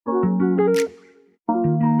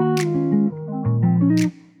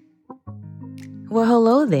Well,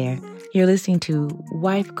 hello there. You're listening to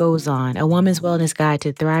Wife Goes On, a woman's wellness guide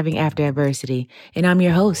to thriving after adversity. And I'm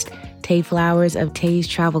your host, Tay Flowers of Tay's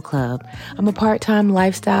Travel Club. I'm a part-time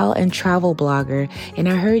lifestyle and travel blogger, and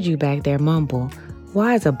I heard you back there mumble,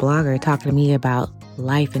 why is a blogger talking to me about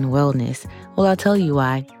life and wellness? Well, I'll tell you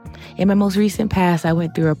why. In my most recent past, I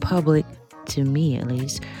went through a public, to me at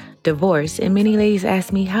least, divorce, and many ladies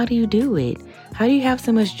ask me, how do you do it? How do you have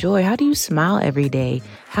so much joy? How do you smile every day?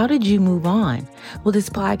 How did you move on? Well, this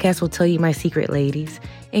podcast will tell you my secret, ladies,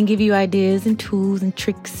 and give you ideas and tools and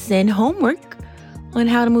tricks and homework on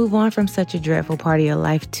how to move on from such a dreadful part of your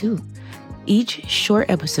life, too. Each short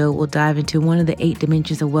episode will dive into one of the 8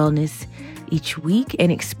 dimensions of wellness each week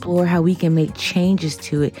and explore how we can make changes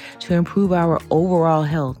to it to improve our overall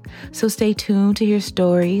health. So stay tuned to hear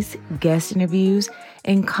stories, guest interviews,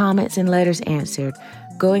 and comments and letters answered.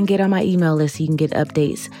 Go and get on my email list so you can get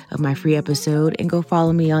updates of my free episode, and go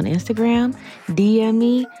follow me on Instagram, DM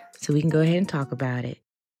me so we can go ahead and talk about it.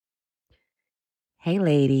 Hey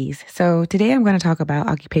ladies, so today I'm going to talk about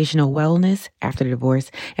occupational wellness after the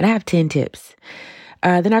divorce, and I have 10 tips.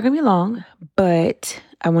 They're not going to be long, but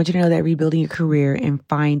I want you to know that rebuilding your career and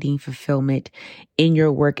finding fulfillment in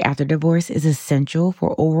your work after divorce is essential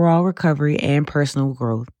for overall recovery and personal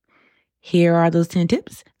growth. Here are those 10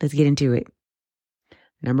 tips. Let's get into it.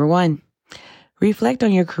 Number 1, reflect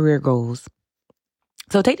on your career goals.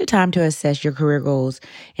 So take the time to assess your career goals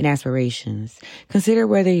and aspirations. Consider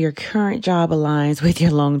whether your current job aligns with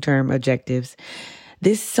your long-term objectives.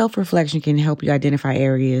 This self-reflection can help you identify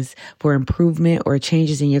areas for improvement or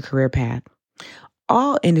changes in your career path.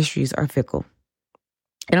 All industries are fickle.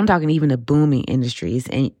 And I'm talking even the booming industries.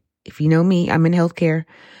 And if you know me, I'm in healthcare.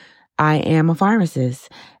 I am a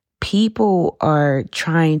pharmacist. People are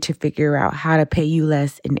trying to figure out how to pay you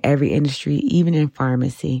less in every industry, even in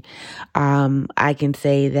pharmacy. I can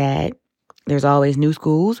say that there's always new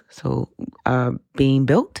schools, being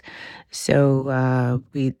built. So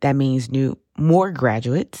that means more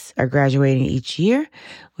graduates are graduating each year,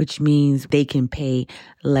 which means they can pay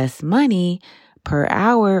less money per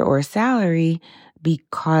hour or salary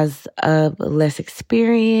because of less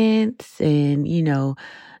experience, and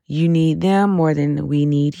you need them more than we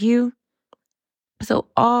need you. So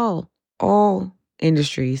all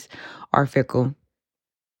industries are fickle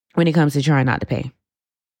when it comes to trying not to pay.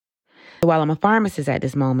 While I'm a pharmacist at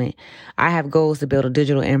this moment, I have goals to build a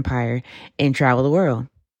digital empire and travel the world.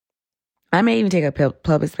 I may even take up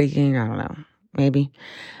public speaking, I don't know, maybe.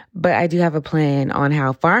 But I do have a plan on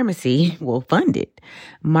how pharmacy will fund it.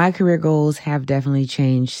 My career goals have definitely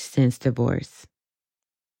changed since divorce.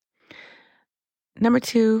 Number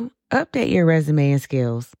 2, update your resume and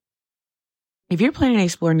skills. If you're planning to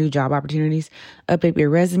explore new job opportunities, update your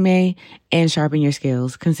resume and sharpen your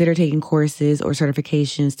skills. Consider taking courses or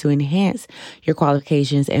certifications to enhance your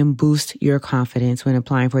qualifications and boost your confidence when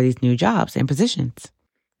applying for these new jobs and positions.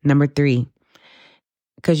 Number 3,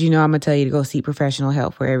 because I'm going to tell you to go seek professional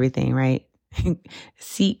help for everything, right?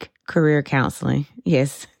 Seek career counseling.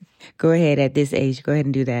 Yes, go ahead at this age. Go ahead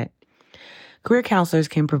and do that. Career counselors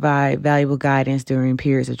can provide valuable guidance during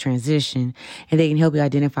periods of transition, and they can help you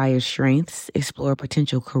identify your strengths, explore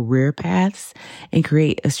potential career paths, and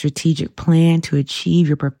create a strategic plan to achieve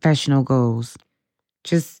your professional goals.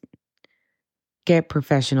 Just get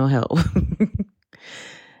professional help.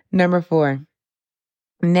 Number 4,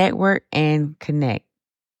 network and connect.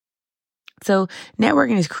 So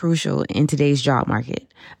networking is crucial in today's job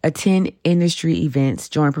market. Attend industry events,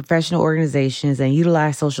 join professional organizations, and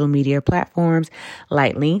utilize social media platforms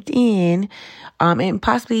like LinkedIn, and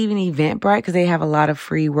possibly even Eventbrite, because they have a lot of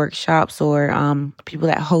free workshops or people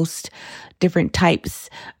that host different types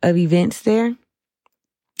of events there.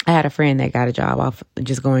 I had a friend that got a job off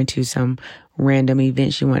just going to some random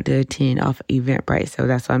event she wanted to attend off Eventbrite. So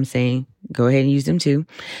that's what I'm saying. Go ahead and use them too.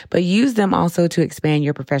 But use them also to expand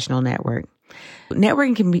your professional network.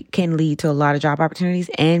 Networking can lead to a lot of job opportunities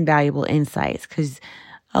and valuable insights, because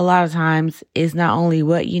a lot of times it's not only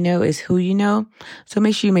what you know, it's who you know. So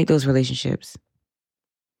make sure you make those relationships.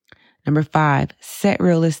 Number 5, set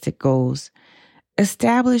realistic goals.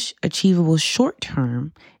 Establish achievable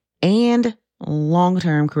short-term and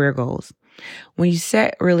long-term career goals. When you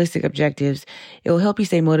set realistic objectives, it will help you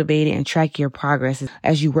stay motivated and track your progress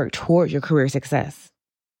as you work toward your career success.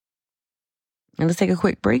 And let's take a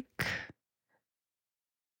quick break.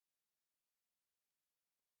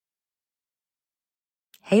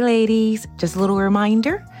 Hey ladies, just a little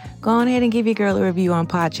reminder, go on ahead and give your girl a review on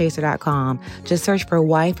podchaser.com. Just search for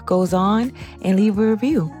Wife Goes On and leave a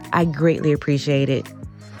review. I greatly appreciate it.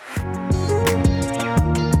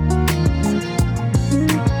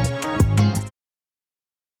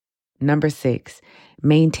 Number 6,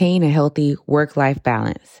 maintain a healthy work-life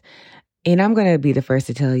balance. And I'm going to be the first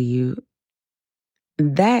to tell you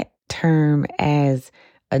that term as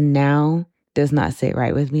a noun does not sit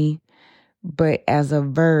right with me, but as a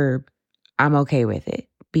verb, I'm okay with it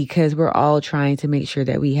because we're all trying to make sure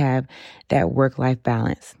that we have that work-life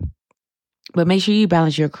balance. But make sure you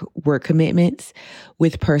balance your work commitments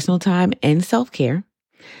with personal time and self-care.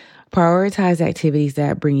 Prioritize activities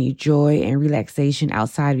that bring you joy and relaxation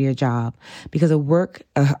outside of your job because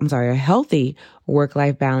a healthy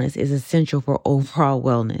work-life balance is essential for overall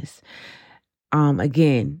wellness.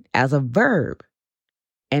 Again, as a verb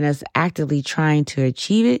and us actively trying to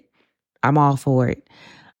achieve it, I'm all for it.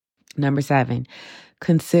 Number 7,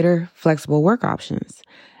 consider flexible work options.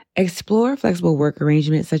 Explore flexible work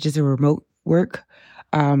arrangements such as a remote work,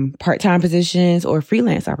 part-time positions, or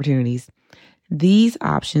freelance opportunities. These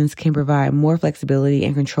options can provide more flexibility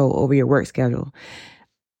and control over your work schedule.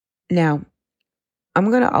 Now, I'm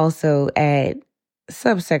going to also add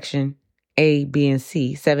subsection A, B, and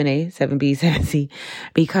C, 7A, 7B, 7C,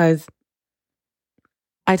 because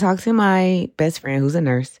I talked to my best friend who's a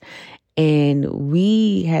nurse, and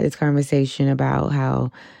we had this conversation about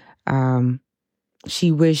how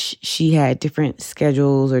she wished she had different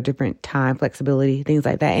schedules or different time flexibility, things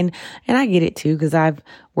like that. And I get it too, because I've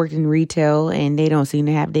worked in retail and they don't seem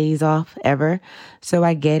to have days off ever. So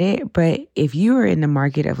I get it. But if you are in the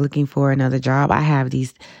market of looking for another job, I have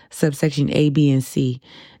these subsection A, B, and C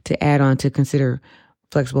to add on to consider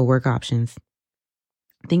flexible work options.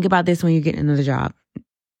 Think about this when you're getting another job.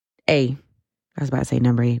 A, I was about to say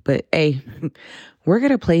number A, but A, work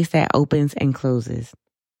at a place that opens and closes.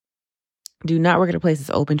 Do not work at a place that's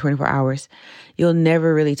open 24 hours. You'll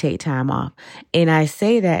never really take time off. And I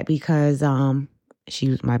say that because she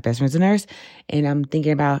was my best friend's a nurse, and I'm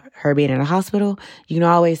thinking about her being in a hospital. You can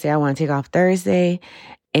always say, I want to take off Thursday,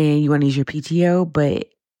 and you want to use your PTO, but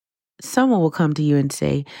someone will come to you and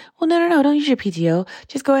say, well, no, don't use your PTO.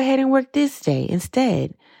 Just go ahead and work this day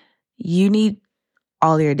instead. You need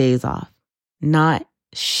all your days off, not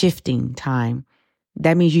shifting time.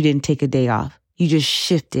 That means you didn't take a day off. You just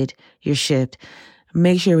shifted your shift.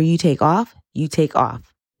 Make sure when you take off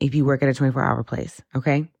if you work at a 24-hour place,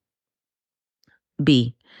 okay?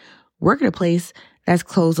 B, work at a place that's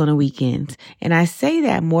closed on the weekends. And I say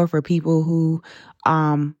that more for people who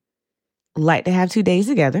like to have 2 days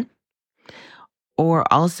together,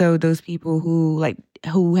 or also those people who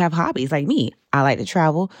have hobbies like me. I like to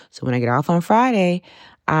travel. So when I get off on Friday,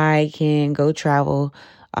 I can go travel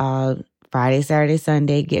Friday, Saturday,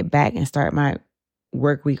 Sunday, get back and start my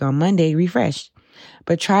work week on Monday refreshed.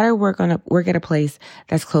 But try to work at a place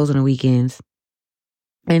that's closed on the weekends.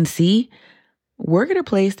 And C, work at a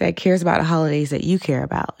place that cares about the holidays that you care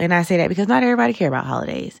about. And I say that because not everybody care about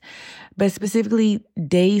holidays, but specifically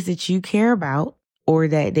days that you care about or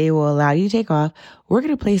that they will allow you to take off. Work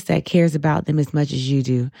at a place that cares about them as much as you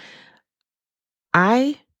do.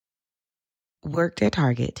 I worked at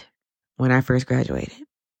Target when I first graduated.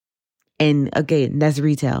 And again, that's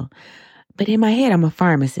retail. But in my head, I'm a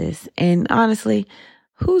pharmacist. And honestly,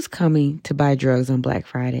 who's coming to buy drugs on Black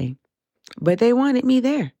Friday? But they wanted me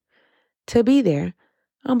there, to be there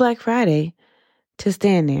on Black Friday, to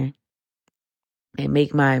stand there and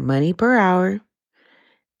make my money per hour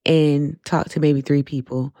and talk to maybe 3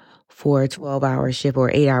 people for a 12-hour shift or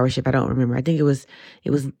 8-hour shift. I don't remember. I think it was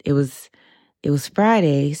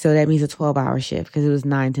Friday. So that means a 12-hour shift because it was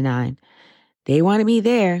 9 to 9. They wanted me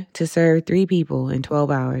there to serve 3 people in 12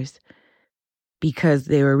 hours. Because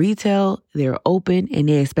they were retail, they were open, and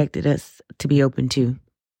they expected us to be open too.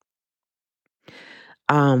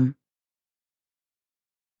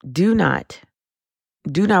 Do not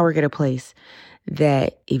work at a place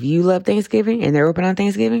that if you love Thanksgiving and they're open on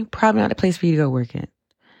Thanksgiving, probably not a place for you to go work at.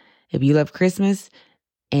 If you love Christmas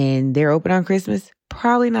and they're open on Christmas,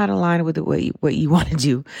 probably not aligned with what you want to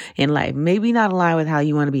do in life. Maybe not aligned with how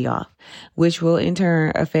you want to be off, which will in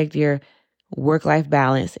turn affect your work-life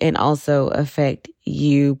balance and also affect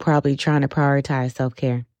you probably trying to prioritize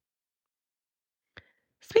self-care.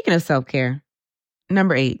 Speaking of self-care,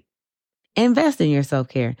 number 8, invest in your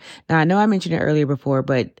self-care. Now, I know I mentioned it earlier before,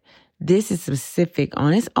 but this is specific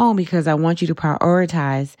on its own because I want you to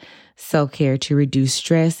prioritize self-care to reduce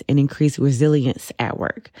stress and increase resilience at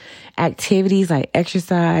work. Activities like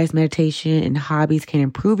exercise, meditation, and hobbies can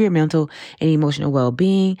improve your mental and emotional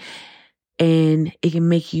well-being, and it can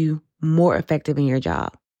make you more effective in your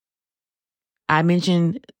job. I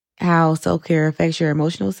mentioned how self-care affects your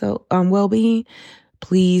emotional well-being.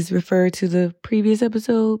 Please refer to the previous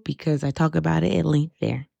episode because I talk about it at length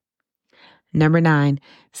there. Number 9,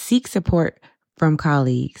 seek support from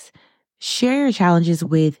colleagues. Share your challenges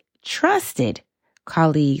with trusted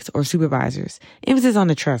colleagues or supervisors, emphasis on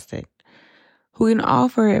the trusted, who can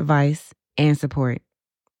offer advice and support.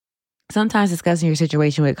 Sometimes discussing your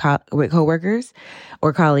situation with coworkers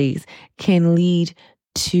or colleagues can lead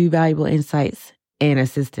to valuable insights and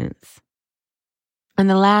assistance. And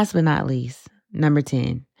the last but not least, number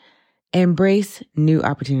 10, embrace new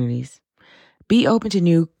opportunities. Be open to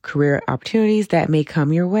new career opportunities that may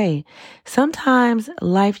come your way. Sometimes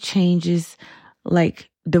life changes like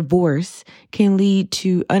divorce can lead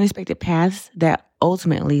to unexpected paths that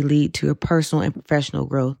ultimately lead to a personal and professional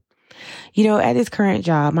growth. At this current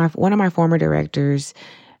job, one of my former directors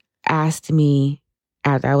asked me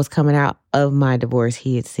after I was coming out of my divorce.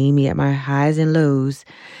 He had seen me at my highs and lows,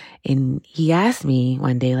 and he asked me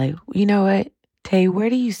one day, like, you know what, Tay, where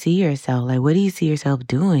do you see yourself? Like, what do you see yourself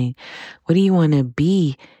doing? What do you want to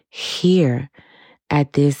be here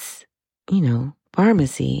at this,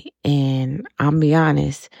 pharmacy? And I'm gonna be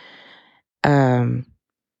honest, I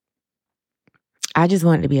just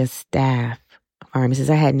wanted to be a staff pharmacist.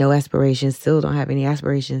 I had no aspirations, still don't have any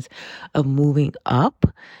aspirations of moving up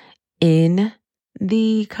in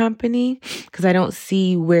the company because I don't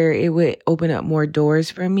see where it would open up more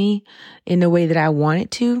doors for me in the way that I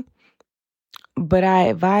wanted to. But I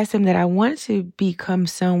advised him that I wanted to become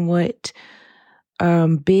somewhat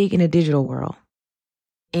big in the digital world.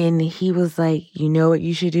 And he was like, you know what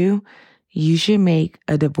you should do? You should make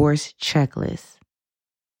a divorce checklist.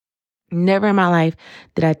 Never in my life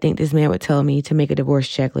did I think this man would tell me to make a divorce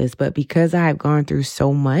checklist. But because I have gone through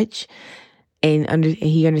so much and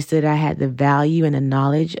he understood I had the value and the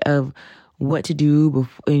knowledge of what to do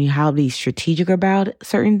and how to be strategic about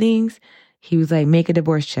certain things, he was like, make a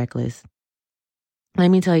divorce checklist. Let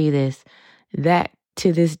me tell you this, that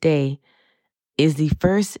to this day is the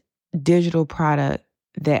first digital product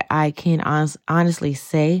that I can honestly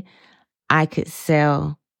say I could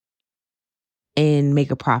sell and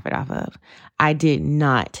make a profit off of. I did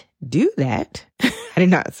not do that. I did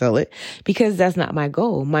not sell it because that's not my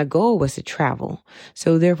goal. My goal was to travel.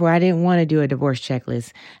 So therefore, I didn't want to do a divorce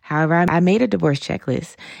checklist. However, I made a divorce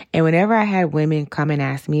checklist. And whenever I had women come and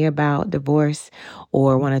ask me about divorce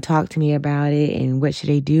or want to talk to me about it and what should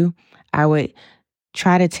they do, I would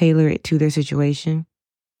try to tailor it to their situation,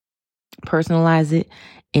 personalize it,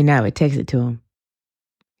 and I would text it to them.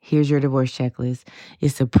 Here's your divorce checklist.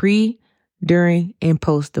 It's a pre, during, and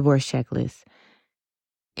post-divorce checklist.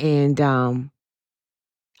 And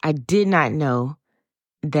I did not know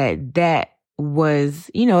that was,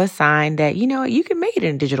 a sign that, you can make it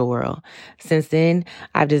in the digital world. Since then,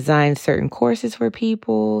 I've designed certain courses for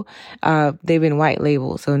people. They've been white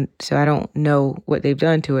labeled, so I don't know what they've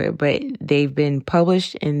done to it, but they've been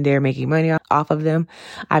published and they're making money off of them.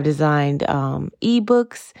 I've designed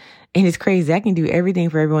ebooks, and it's crazy. I can do everything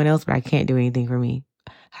for everyone else, but I can't do anything for me.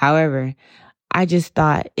 However, I just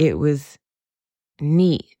thought it was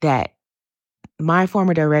neat that my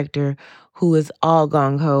former director, who is all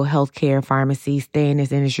gung-ho, healthcare, pharmacy, stay in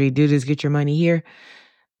this industry, do this, get your money here,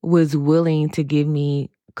 was willing to give me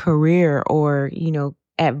career or,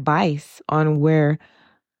 advice on where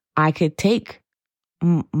I could take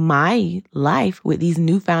my life with these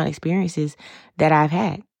newfound experiences that I've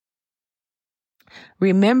had.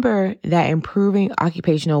 Remember that improving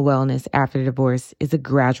occupational wellness after divorce is a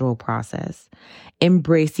gradual process.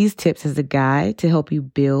 Embrace these tips as a guide to help you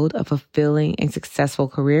build a fulfilling and successful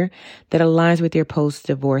career that aligns with your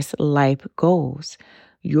post-divorce life goals.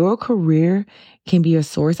 Your career can be a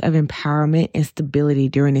source of empowerment and stability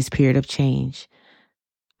during this period of change.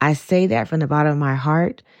 I say that from the bottom of my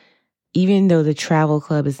heart. Even though the travel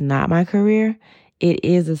club is not my career, it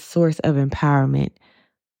is a source of empowerment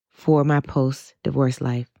for my post-divorce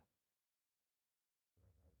life.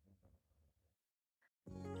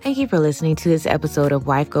 Thank you for listening to this episode of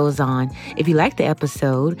Wife Goes On. If you like the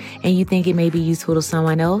episode and you think it may be useful to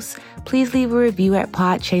someone else, please leave a review at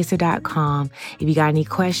podchaser.com. If you got any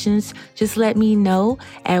questions, just let me know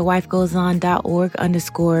at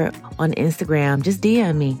wifegoeson.org_ on Instagram. Just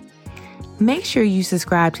DM me. Make sure you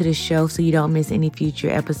subscribe to the show so you don't miss any future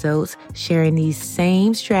episodes, sharing these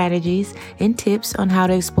same strategies and tips on how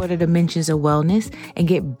to explore the dimensions of wellness and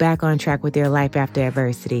get back on track with your life after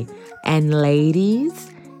adversity. And ladies,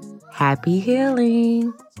 happy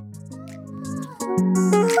healing.